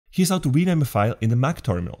Here's how to rename a file in the Mac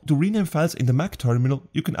terminal. To rename files in the Mac terminal,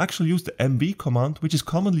 you can actually use the mv command, which is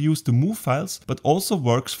commonly used to move files, but also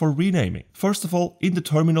works for renaming. First of all, in the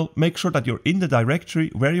terminal, make sure that you're in the directory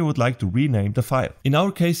where you would like to rename the file. In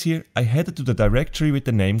our case here, I headed to the directory with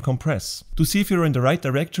the name compress. To see if you're in the right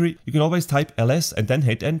directory, you can always type ls and then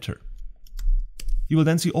hit enter. You will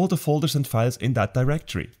then see all the folders and files in that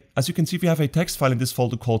directory. As you can see, we have a text file in this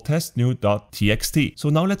folder called testnew.txt. So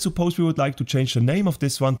now let's suppose we would like to change the name of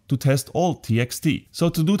this one to testall.txt. So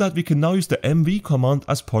to do that, we can now use the mv command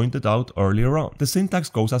as pointed out earlier on. The syntax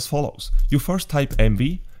goes as follows. You first type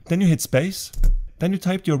mv, then you hit space, then you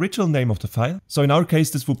type the original name of the file. So in our case,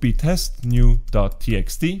 this would be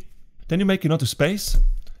testnew.txt. Then you make another space,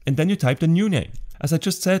 and then you type the new name. As I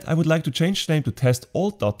just said, I would like to change the name to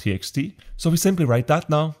testall.txt. So we simply write that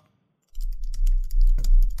now.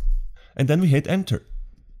 And then we hit enter.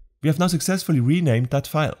 We have now successfully renamed that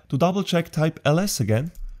file. To double check, type ls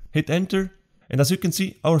again, hit enter, and as you can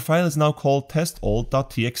see, our file is now called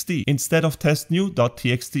testall.txt instead of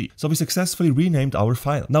testnew.txt. So we successfully renamed our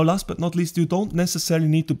file. Now last but not least, you don't necessarily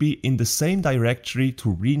need to be in the same directory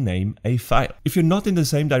to rename a file. If you're not in the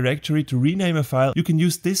same directory to rename a file, you can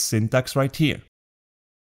use this syntax right here.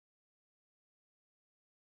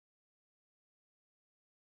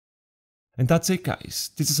 And that's it guys,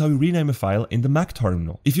 this is how you rename a file in the Mac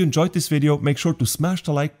terminal. If you enjoyed this video, make sure to smash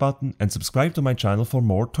the like button and subscribe to my channel for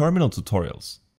more terminal tutorials.